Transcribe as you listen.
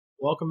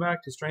Welcome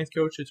back to Strength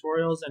Coach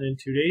Tutorials, and in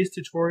today's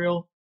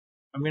tutorial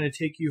I'm going to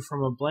take you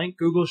from a blank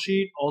Google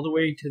Sheet all the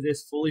way to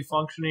this fully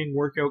functioning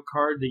workout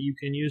card that you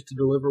can use to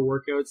deliver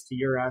workouts to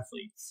your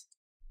athletes.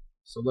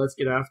 So let's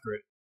get after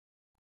it.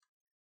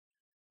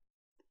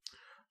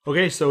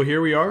 Okay, so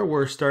here we are.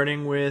 We're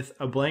starting with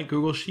a blank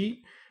Google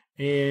Sheet,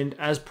 and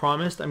as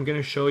promised I'm going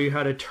to show you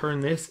how to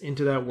turn this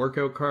into that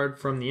workout card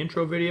from the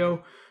intro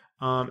video.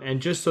 And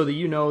just so that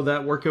you know,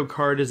 that workout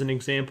card is an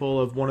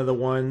example of one of the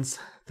ones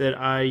that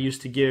I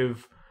used to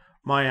give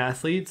my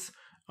athletes,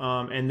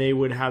 and they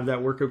would have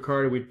that workout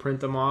card, and we'd print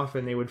them off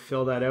and they would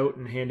fill that out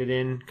and hand it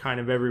in kind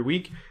of every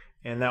week,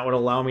 and that would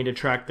allow me to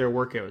track their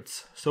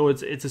workouts. So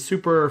it's a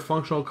super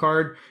functional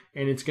card,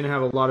 and it's going to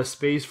have a lot of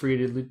space for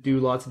you to do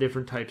lots of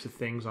different types of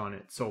things on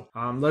it. So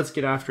let's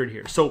get after it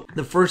here. So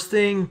the first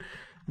thing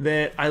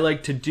that I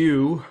like to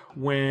do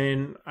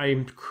when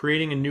I'm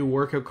creating a new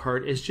workout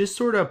card is just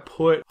sort of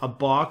put a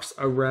box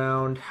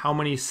around how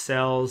many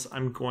cells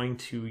I'm going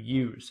to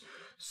use.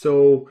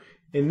 So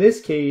in this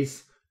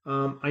case,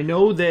 I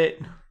know that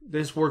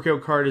this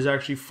workout card is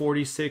actually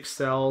 46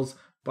 cells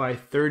by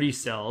 30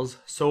 cells.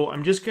 So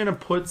I'm just going to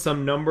put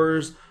some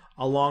numbers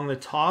along the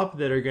top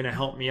that are going to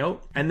help me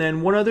out. And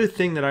then one other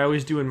thing that I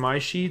always do in my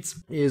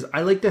sheets is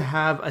I like to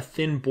have a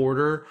thin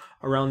border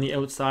around the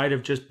outside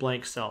of just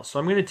blank cells. So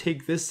I'm going to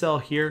take this cell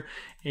here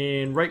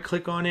and right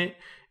click on it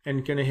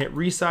and going to hit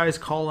resize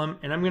column,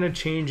 and I'm going to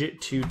change it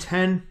to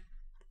 10.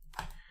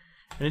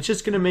 And it's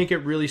just going to make it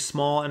really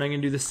small, and I'm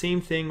going to do the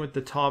same thing with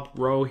the top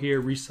row here,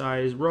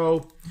 resize row,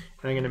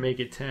 and I'm going to make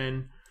it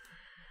 10.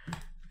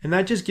 And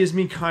that just gives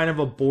me kind of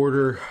a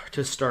border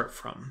to start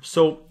from.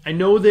 So I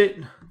know that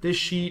this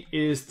sheet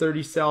is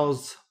 30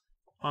 cells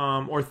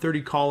or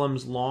 30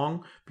 columns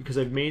long because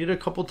I've made it a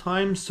couple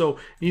times. So an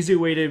easy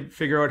way to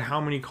figure out how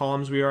many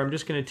columns we are, I'm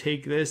just going to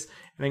take this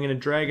and I'm going to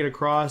drag it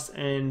across,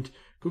 and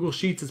Google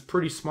Sheets is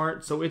pretty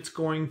smart, so it's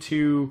going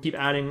to keep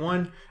adding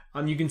one.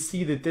 You can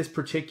see that this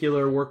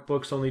particular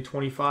workbook's only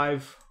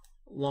 25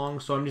 long,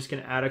 so I'm just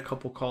going to add a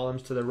couple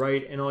columns to the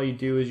right, and all you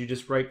do is you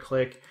just right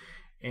click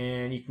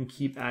and you can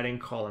keep adding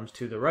columns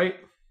to the right.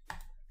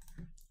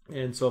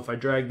 And so if I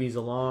drag these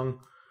along,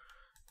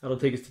 that'll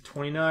take us to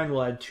 29.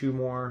 We'll add 2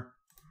 more,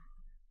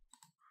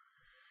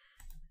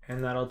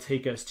 and that'll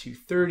take us to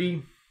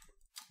 30.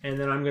 And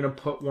then I'm going to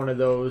put one of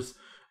those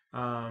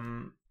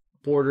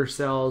border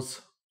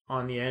cells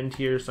on the end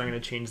here, so I'm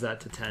going to change that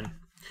to 10.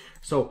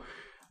 So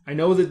I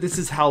know that this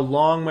is how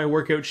long my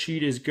workout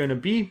sheet is going to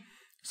be,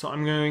 so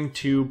I'm going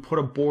to put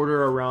a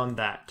border around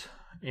that,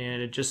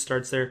 and it just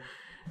starts there.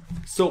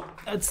 So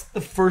that's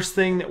the first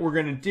thing that we're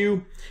going to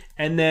do.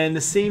 And then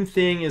the same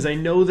thing is, I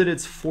know that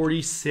it's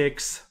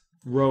 46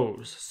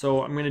 rows,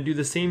 so I'm going to do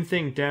the same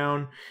thing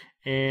down,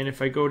 and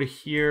if I go to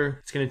here,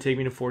 it's going to take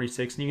me to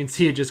 46, and you can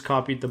see it just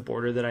copied the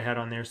border that I had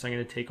on there, so I'm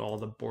going to take all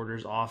the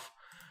borders off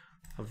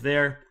of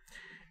there.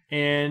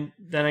 And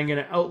then I'm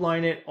going to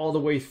outline it all the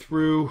way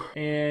through,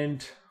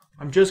 and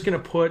I'm just going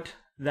to put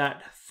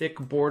that thick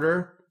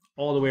border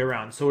all the way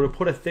around. So to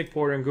put a thick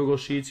border in Google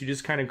Sheets, you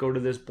just kind of go to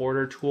this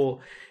border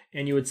tool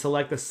and you would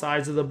select the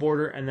size of the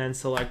border and then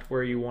select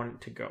where you want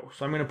it to go.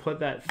 So I'm going to put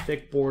that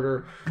thick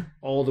border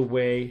all the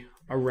way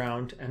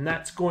around, and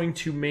that's going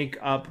to make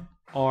up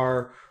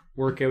our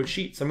workout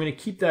sheet. So I'm going to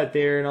keep that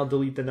there, and I'll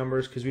delete the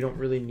numbers because we don't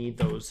really need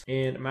those.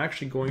 And I'm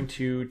actually going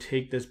to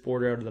take this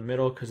border out of the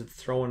middle because it's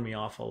throwing me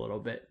off a little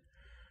bit.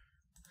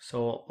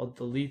 So I'll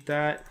delete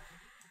that,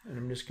 and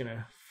I'm just going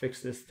to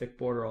fix this thick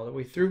border all the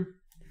way through,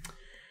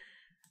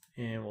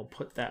 and we'll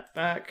put that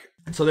back.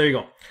 So there you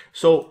go.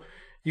 So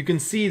you can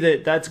see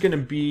that that's going to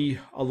be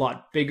a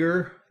lot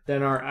bigger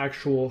than our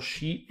actual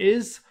sheet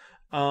is,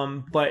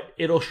 but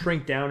it'll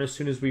shrink down as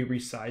soon as we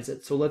resize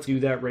it. So let's do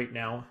that right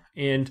now.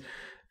 And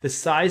the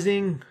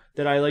sizing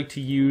that I like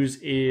to use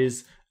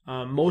is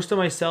most of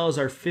my cells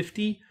are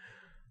 50,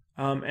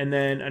 and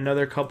then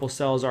another couple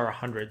cells are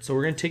 100. So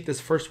we're going to take this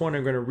first one,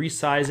 I'm going to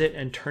resize it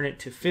and turn it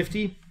to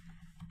 50.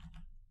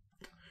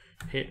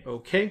 Hit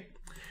OK.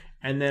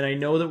 And then I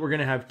know that we're going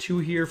to have 2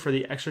 here for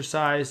the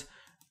exercise,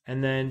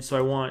 and then so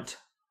I want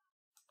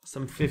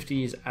some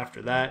 50s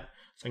after that.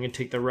 So I'm going to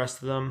take the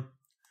rest of them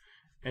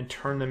and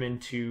turn them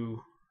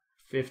into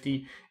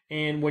 50.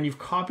 And when you've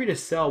copied a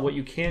cell, what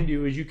you can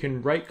do is you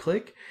can right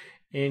click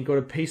and go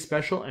to paste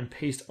special and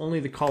paste only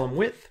the column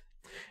width.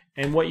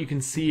 And what you can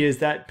see is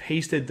that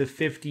pasted the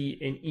 50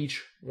 in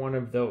each one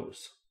of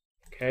those.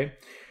 Okay,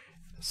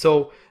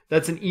 so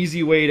that's an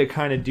easy way to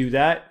kind of do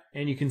that.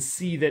 And you can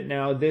see that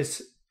now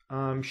this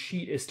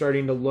sheet is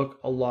starting to look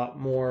a lot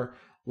more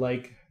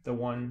like the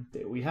one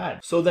that we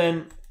had. So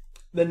then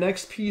the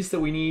next piece that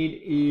we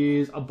need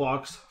is a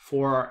box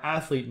for our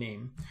athlete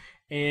name.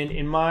 And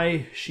in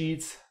my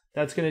sheets,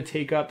 that's going to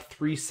take up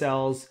 3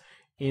 cells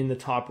in the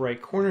top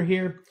right corner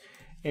here,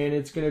 and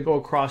it's going to go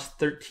across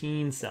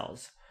 13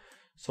 cells.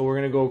 So we're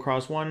going to go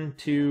across 1,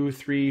 2,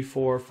 3,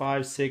 4,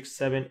 5, 6,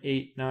 7,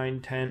 8, 9,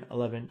 10,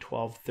 11,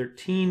 12,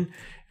 13. And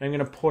I'm going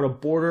to put a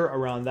border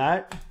around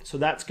that. So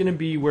that's going to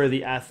be where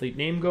the athlete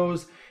name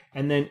goes.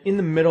 And then in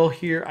the middle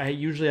here, I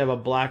usually have a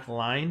black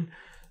line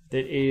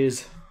that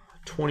is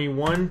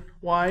 21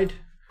 wide.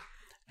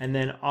 And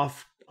then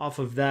off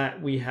of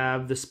that, we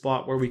have the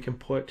spot where we can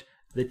put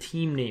the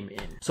team name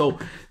in. So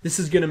this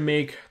is going to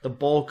make the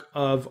bulk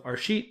of our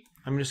sheet.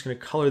 I'm just going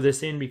to color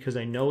this in because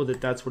I know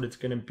that that's what it's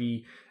going to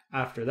be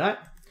after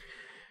that.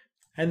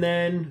 And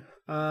then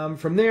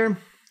from there,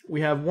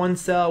 we have one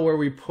cell where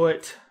we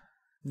put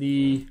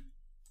the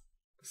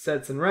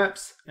sets and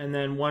reps, and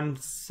then one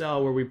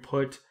cell where we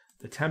put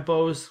the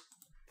tempos,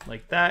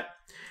 like that.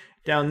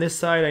 Down this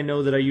side, I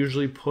know that I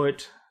usually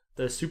put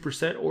the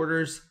superset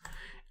orders,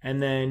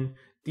 and then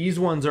these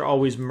ones are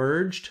always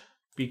merged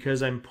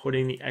because I'm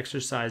putting the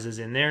exercises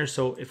in there.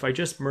 So if I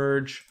just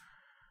merge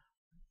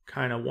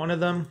kind of one of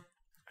them,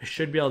 I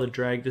should be able to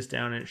drag this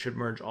down and it should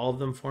merge all of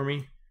them for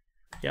me.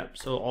 Yep,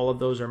 so all of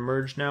those are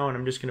merged now, and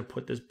I'm just going to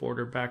put this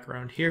border back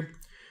around here.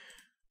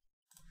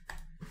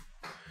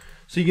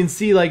 So you can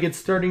see like it's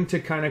starting to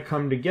kind of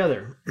come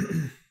together.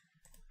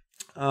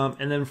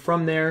 And then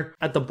from there,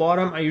 at the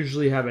bottom, I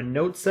usually have a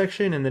notes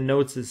section, and the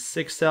notes is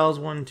 6 cells,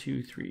 1,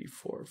 2, 3,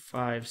 4,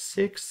 5,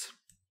 6.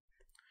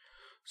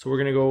 So we're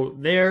going to go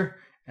there,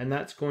 and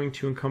that's going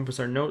to encompass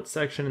our notes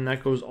section, and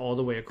that goes all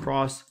the way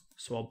across.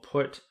 So I'll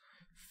put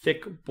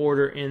thick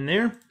border in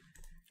there,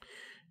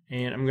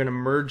 and I'm going to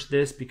merge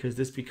this because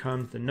this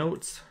becomes the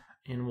notes,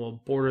 and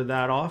we'll border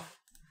that off.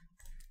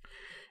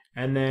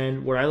 And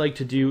then what I like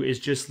to do is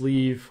just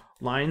leave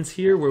lines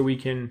here where we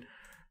can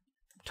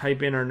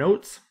type in our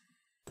notes.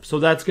 So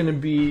that's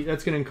going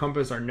to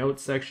encompass our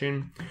notes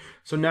section.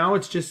 So now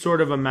it's just sort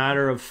of a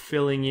matter of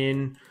filling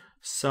in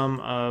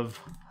some of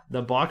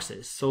the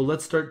boxes. So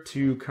let's start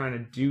to kind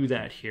of do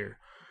that here.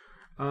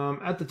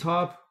 At the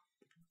top,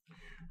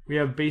 we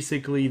have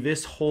basically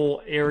this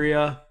whole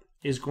area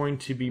is going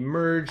to be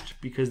merged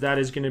because that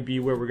is going to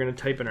be where we're going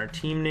to type in our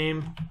team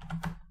name.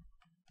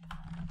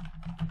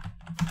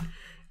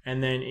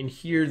 And then in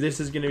here, this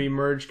is going to be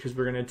merged because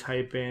we're going to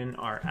type in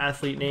our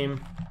athlete name.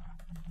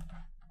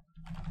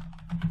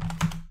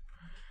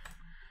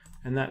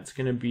 And that's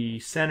going to be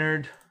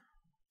centered.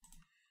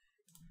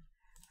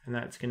 And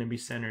that's going to be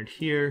centered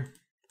here.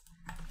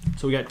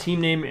 So we got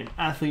team name and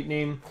athlete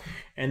name.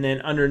 And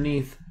then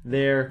underneath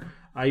there,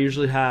 I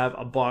usually have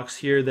a box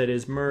here that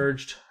is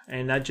merged.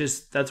 And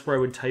that's where I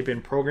would type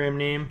in program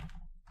name.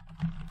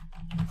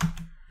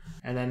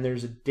 And then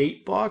there's a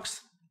date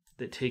box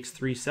that takes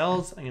 3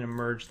 cells. I'm going to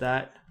merge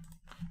that.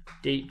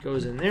 Date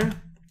goes in there.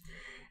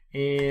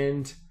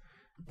 And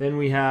then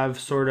we have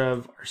sort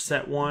of our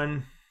set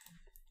 1,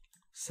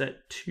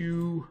 set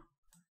 2,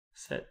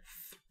 set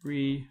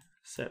 3,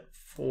 set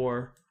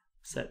 4,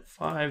 set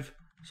 5.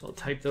 So I'll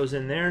type those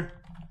in there.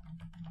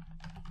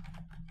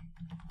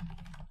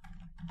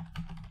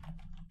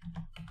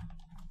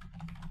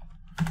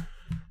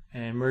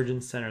 And merge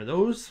and center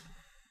those,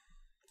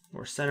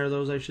 or center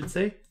those, I should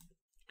say.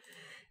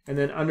 And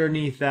then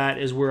underneath that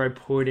is where I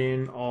put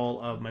in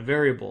all of my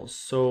variables.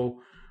 So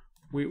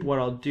what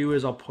I'll do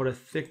is I'll put a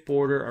thick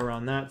border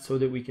around that so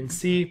that we can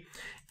see.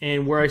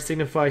 And where I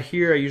signify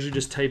here, I usually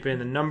just type in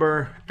the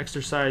number,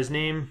 exercise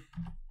name.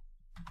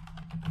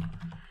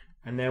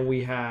 And then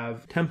we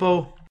have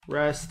tempo,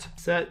 rest,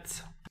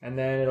 sets. And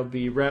then it'll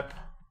be rep,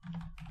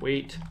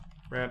 weight,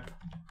 rep,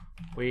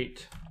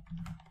 weight,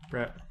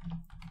 rep,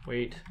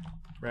 weight,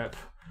 rep,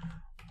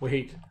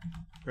 weight,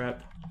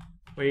 rep,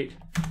 weight.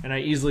 And I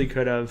easily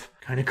could have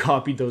kind of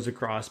copied those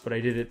across, but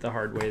I did it the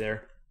hard way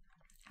there.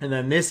 And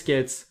then this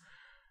gets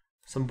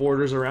some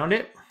borders around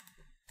it.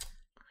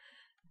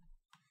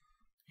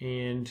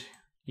 And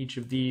each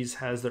of these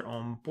has their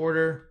own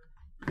border.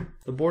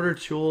 The border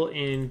tool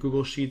in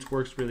Google Sheets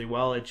works really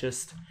well. It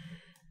just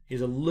is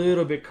a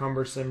little bit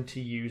cumbersome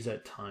to use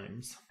at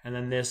times. And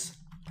then this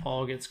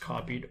all gets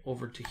copied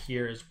over to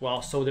here as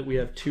well, so that we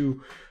have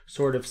 2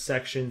 sort of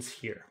sections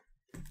here.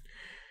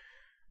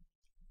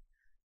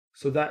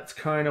 So that's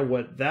kind of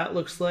what that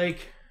looks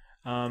like.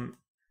 And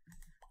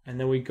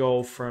then we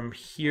go from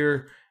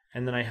here,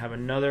 and then I have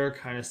another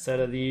kind of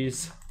set of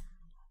these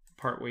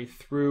partway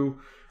through.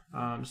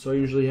 So I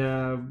usually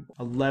have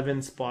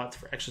 11 spots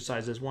for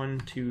exercises. 1,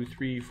 2,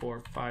 3,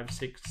 4, 5,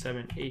 6,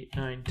 7, 8,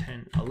 9,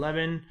 10,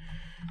 11.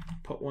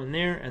 Put one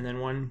there, and then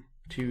 1,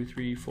 2,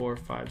 3, 4,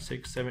 5,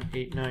 6, 7,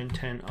 8, 9,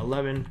 10,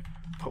 11.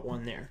 Put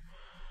one there.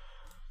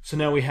 So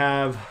now we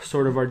have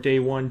sort of our day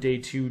 1, day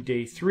 2,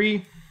 day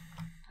 3.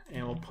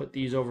 And we'll put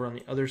these over on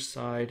the other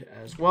side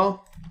as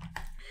well.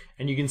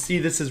 And you can see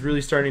this is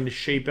really starting to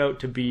shape out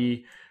to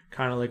be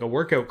kind of like a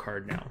workout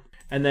card now.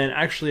 And then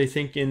actually I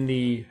think in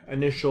the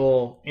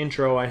initial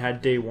intro I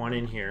had day 1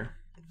 in here,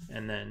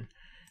 and then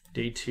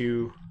day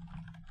 2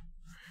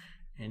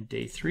 and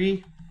day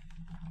 3.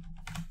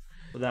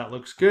 So that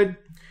looks good.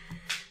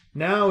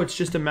 Now it's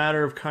just a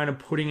matter of kind of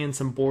putting in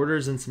some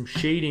borders and some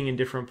shading in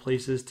different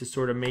places to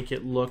sort of make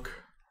it look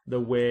the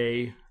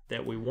way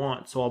that we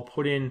want. So I'll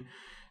put in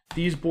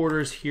these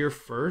borders here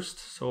first.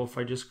 So if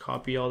I just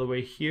copy all the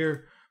way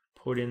here,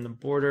 put in the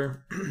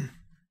border,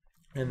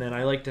 and then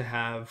I like to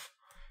have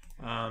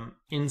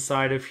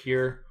inside of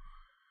here,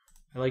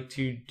 I like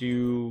to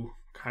do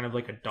kind of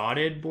like a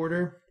dotted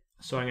border.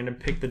 So I'm going to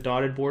pick the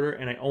dotted border,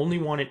 and I only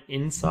want it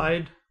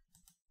inside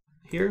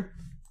here.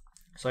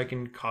 So I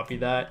can copy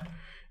that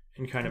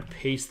and kind of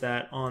paste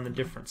that on the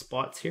different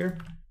spots here.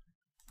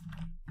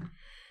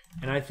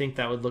 And I think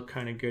that would look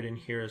kind of good in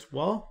here as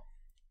well.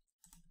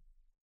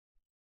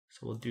 So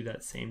we'll do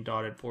that same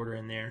dotted border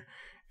in there,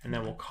 and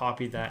then we'll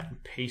copy that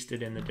and paste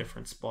it in the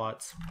different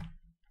spots.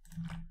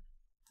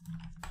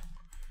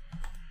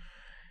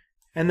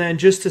 And then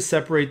just to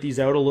separate these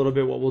out a little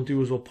bit, what we'll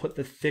do is we'll put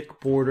the thick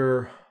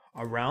border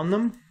around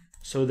them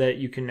so that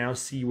you can now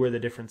see where the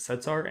different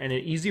sets are. And an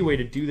easy way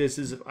to do this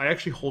is if I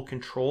actually hold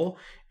Control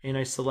and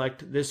I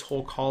select this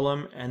whole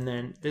column and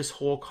then this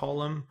whole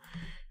column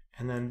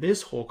and then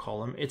this whole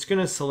column, it's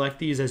going to select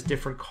these as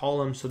different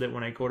columns so that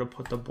when I go to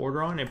put the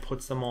border on, it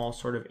puts them all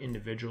sort of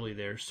individually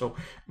there. So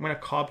I'm going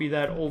to copy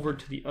that over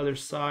to the other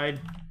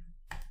side,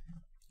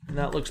 and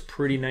that looks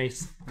pretty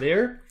nice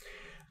there.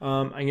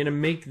 I'm going to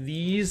make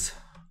these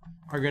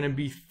are going to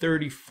be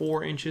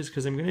 34 inches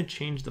because I'm going to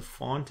change the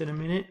font in a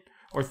minute,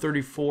 or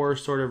 34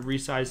 sort of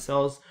resize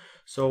cells.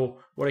 So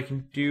what I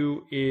can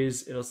do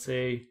is it'll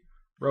say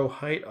row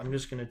height. I'm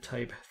just going to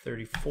type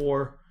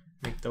 34,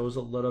 make those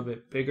a little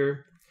bit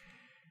bigger.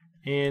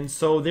 And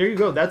so there you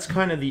go. That's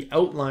kind of the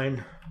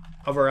outline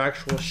of our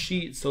actual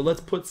sheet. So let's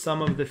put some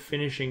of the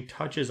finishing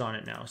touches on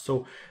it now.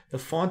 So the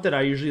font that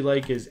I usually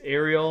like is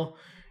Arial,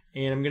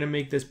 and I'm going to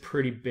make this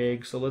pretty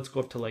big. So let's go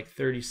up to like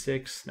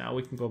 36. Now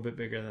we can go a bit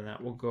bigger than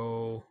that. We'll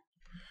go,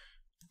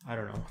 I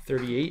don't know,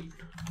 38.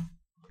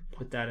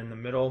 Put that in the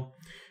middle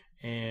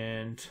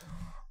and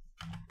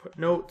put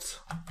notes.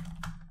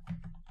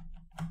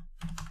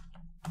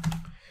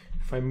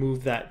 If I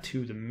move that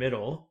to the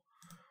middle,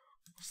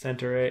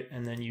 center it,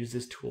 and then use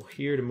this tool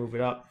here to move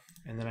it up,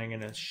 and then I'm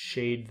going to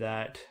shade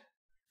that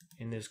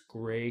in this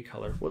gray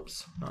color.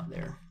 Whoops, not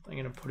there. I'm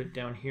going to put it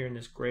down here in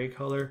this gray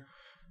color,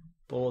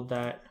 bold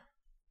that.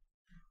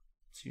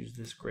 Let's use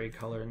this gray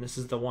color, and this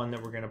is the one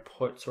that we're going to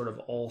put sort of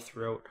all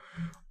throughout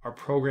our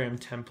program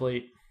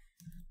template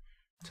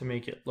to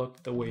make it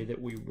look the way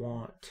that we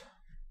want.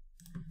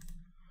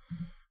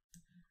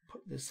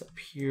 Put this up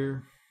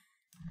here.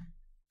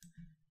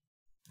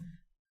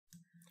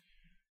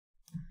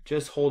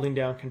 Just holding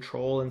down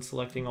Control and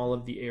selecting all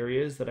of the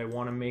areas that I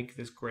want to make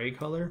this gray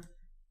color.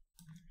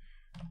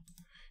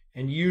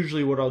 And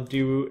usually what I'll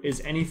do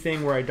is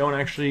anything where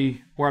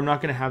where I'm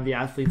not going to have the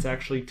athletes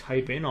actually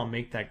type in, I'll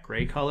make that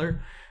gray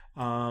color.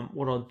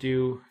 What I'll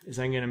do is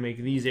I'm going to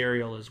make these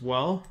Arial as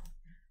well.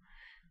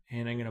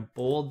 And I'm going to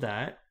bold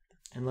that.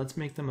 And let's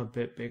make them a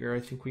bit bigger.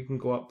 I think we can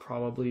go up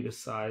probably to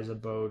size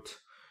about,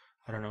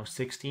 I don't know,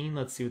 16.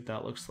 Let's see what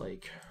that looks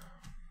like.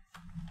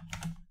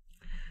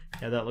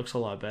 Yeah, that looks a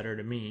lot better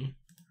to me.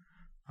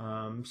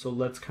 So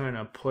let's kind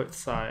of put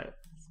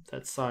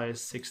that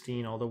size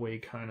 16 all the way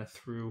kind of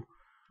through.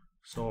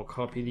 So I'll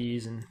copy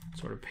these and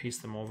sort of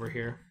paste them over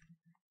here.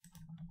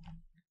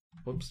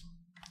 Whoops.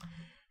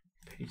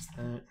 Paste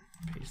that,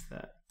 paste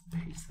that,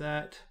 paste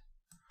that.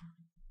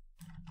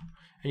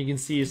 And you can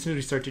see as soon as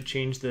we start to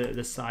change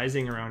the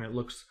sizing around, it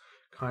looks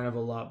kind of a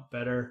lot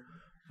better.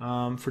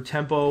 For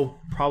tempo,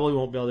 probably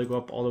won't be able to go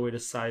up all the way to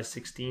size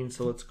 16.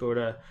 So let's go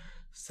to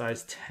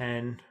size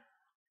 10.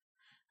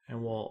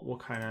 And we'll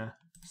kind of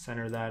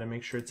center that and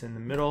make sure it's in the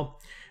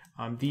middle.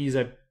 These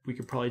we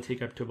could probably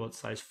take up to about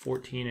size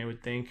 14, I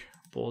would think.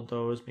 Bold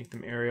those, make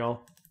them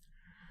Arial,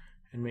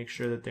 and make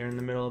sure that they're in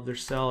the middle of their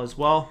cell as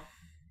well.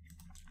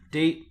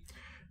 Date,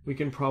 we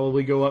can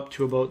probably go up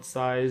to about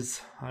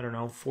size, I don't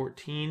know,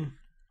 14.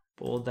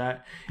 Bold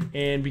that.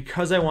 And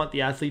because I want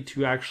the athlete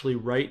to actually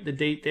write the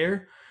date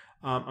there,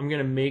 I'm going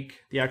to make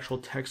the actual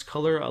text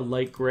color a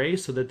light gray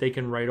so that they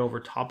can write over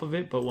top of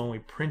it. But when we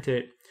print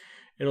it,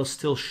 it'll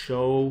still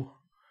show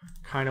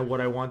kind of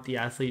what I want the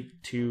athlete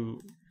to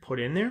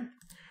put in there.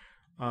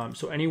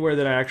 So anywhere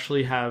that I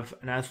actually have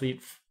an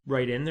athlete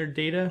write in their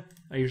data,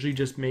 I usually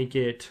just make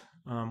it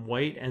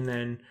white and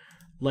then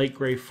light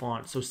gray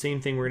font. So same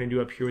thing we're going to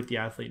do up here with the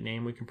athlete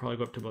name. We can probably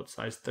go up to about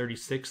size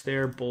 36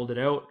 there, bold it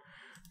out,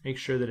 make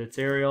sure that it's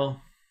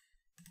Arial.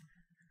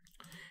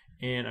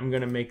 And I'm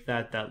going to make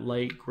that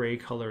light gray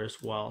color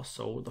as well.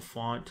 So the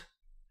font,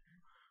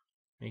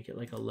 make it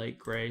like a light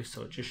gray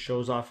so it just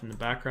shows off in the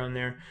background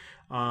there.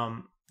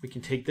 We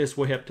can take this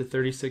way up to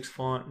 36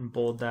 font and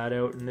bold that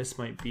out, and this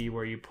might be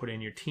where you put in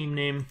your team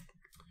name.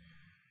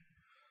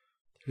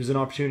 There's an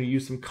opportunity to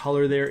use some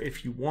color there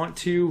if you want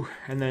to,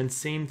 and then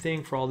same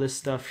thing for all this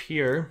stuff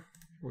here.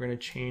 We're going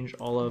to change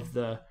all of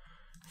the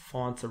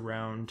fonts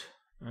around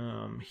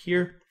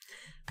here,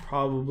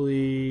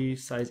 probably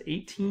size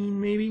 18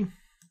 maybe.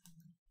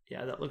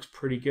 Yeah, that looks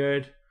pretty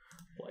good.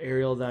 We'll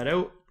Arial that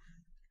out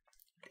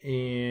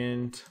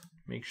and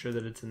make sure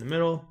that it's in the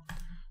middle,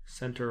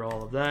 center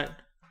all of that.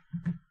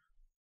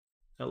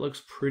 That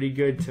looks pretty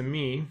good to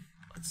me.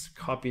 Let's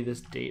copy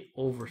this date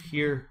over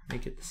here,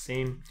 make it the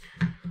same.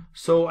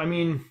 So, I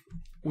mean,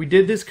 we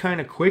did this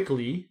kind of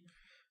quickly,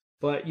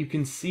 but you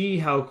can see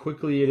how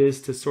quickly it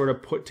is to sort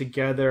of put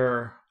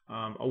together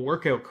a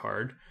workout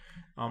card.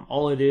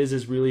 All it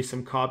is really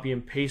some copy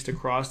and paste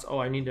across. Oh,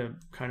 I need to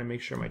kind of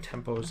make sure my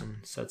tempos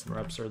and sets and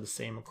reps are the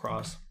same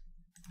across.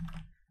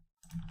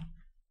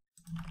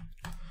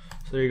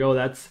 So So there you go.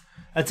 That's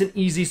an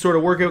easy sort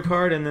of workout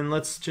card. And then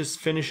let's just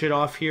finish it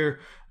off here.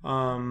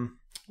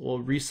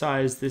 We'll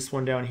resize this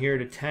one down here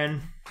to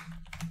 10.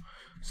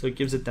 So it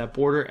gives it that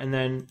border. And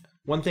then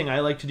one thing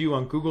I like to do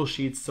on Google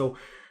Sheets, so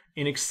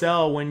in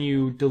Excel, when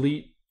you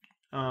delete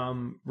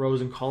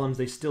rows and columns,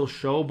 they still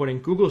show, but in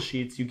Google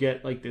Sheets, you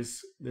get like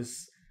this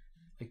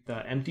like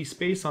the empty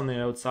space on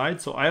the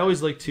outside. So I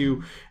always like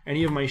to,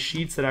 any of my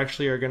sheets that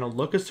actually are going to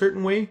look a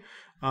certain way,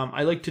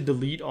 I like to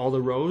delete all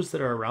the rows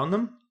that are around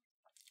them.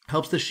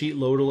 Helps the sheet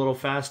load a little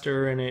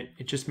faster, and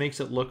it just makes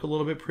it look a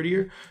little bit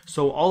prettier.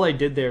 So all I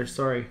did there,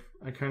 sorry,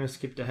 I kind of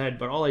skipped ahead,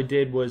 but all I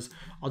did was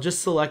I'll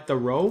just select the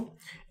row,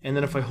 and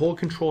then if I hold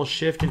Control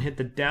Shift and hit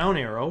the down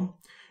arrow,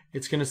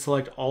 it's going to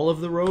select all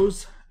of the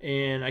rows,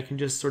 and I can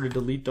just sort of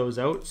delete those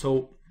out.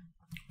 So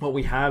what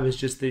we have is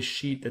just this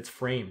sheet that's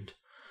framed,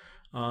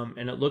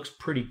 and it looks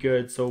pretty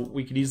good. So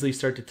we could easily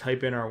start to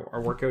type in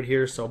our workout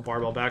here. So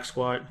barbell back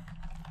squat,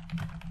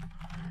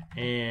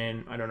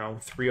 and I don't know,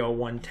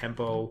 301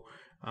 tempo,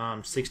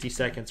 60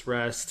 seconds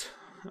rest,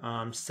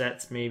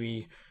 sets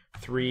maybe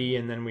 3,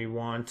 and then we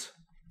want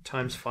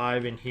times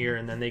 5 in here,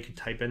 and then they could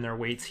type in their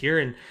weights here,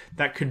 and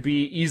that could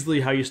be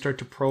easily how you start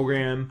to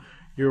program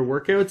your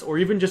workouts, or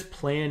even just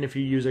plan if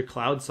you use a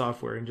cloud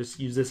software and just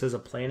use this as a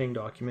planning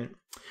document.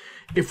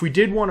 If we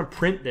did want to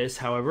print this,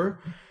 however,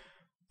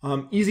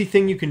 easy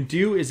thing you can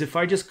do is if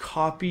I just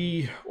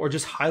copy or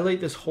just highlight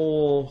this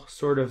whole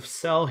sort of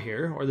cell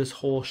here, or this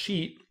whole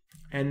sheet,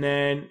 and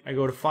then I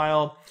go to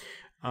File,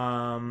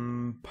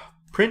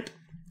 Print,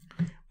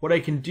 what I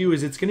can do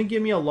is it's going to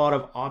give me a lot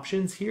of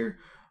options here.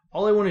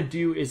 All I want to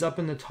do is up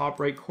in the top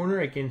right corner,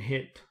 I can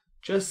hit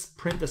just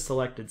print the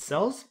selected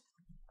cells,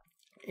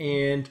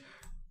 and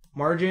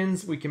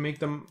margins, we can make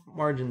the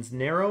margins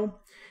narrow,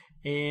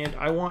 and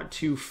I want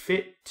to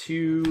fit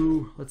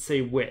to, let's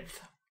say,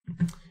 width.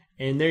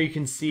 And there you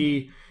can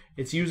see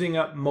it's using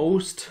up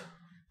most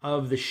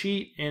of the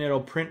sheet, and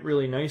it'll print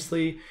really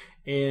nicely.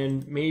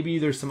 And maybe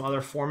there's some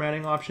other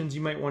formatting options you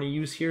might want to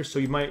use here. So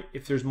you might,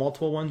 if there's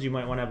multiple ones, you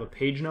might want to have a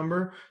page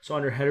number. So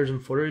under headers and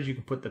footers, you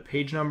can put the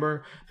page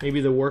number, maybe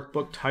the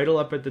workbook title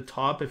up at the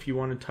top if you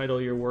want to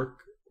title your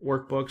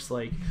workbooks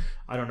like,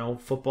 I don't know,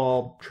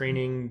 football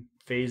training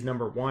phase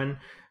number 1.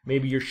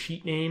 Maybe your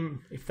sheet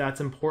name, if that's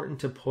important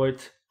to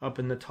put up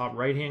in the top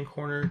right hand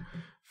corner,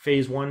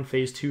 phase 1,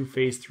 phase 2,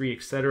 phase 3,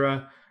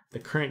 etc. The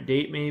current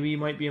date maybe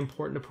might be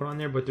important to put on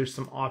there, but there's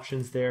some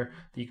options there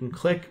that you can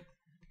click.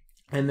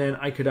 And then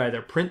I could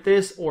either print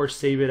this or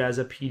save it as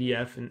a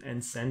PDF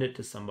and send it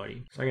to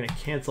somebody. So I'm going to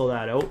cancel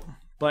that out.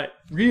 But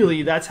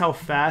really, that's how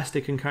fast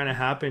it can kind of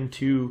happen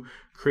to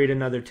create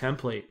another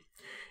template.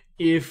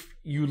 If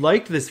you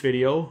liked this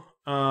video,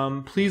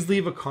 please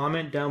leave a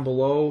comment down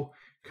below,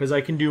 because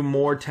I can do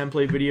more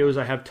template videos.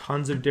 I have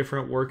tons of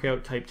different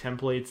workout type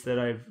templates that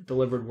I've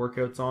delivered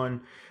workouts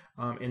on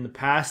in the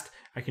past.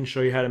 I can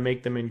show you how to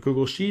make them in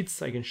Google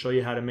Sheets. I can show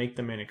you how to make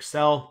them in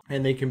Excel,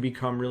 and they can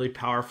become really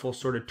powerful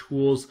sort of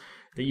tools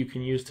that you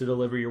can use to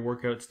deliver your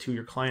workouts to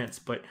your clients.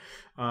 But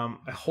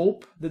I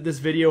hope that this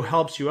video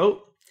helps you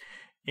out.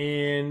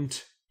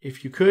 And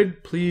if you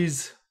could,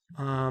 please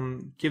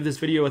give this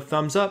video a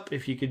thumbs up.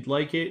 If you could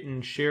like it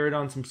and share it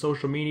on some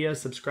social media,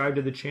 subscribe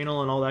to the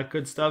channel and all that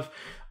good stuff.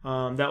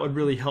 That would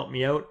really help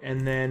me out.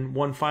 And then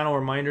one final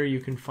reminder, you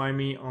can find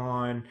me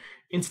on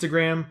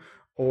Instagram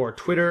or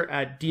Twitter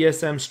at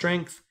DSM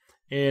Strength.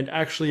 And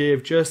actually,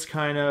 I've just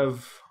kind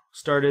of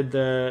started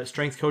the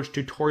Strength Coach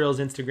Tutorials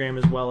Instagram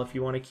as well, if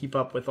you want to keep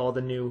up with all the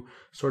new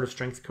sort of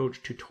Strength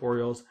Coach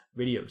Tutorials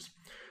videos.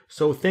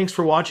 So thanks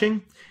for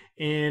watching,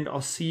 and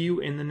I'll see you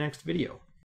in the next video.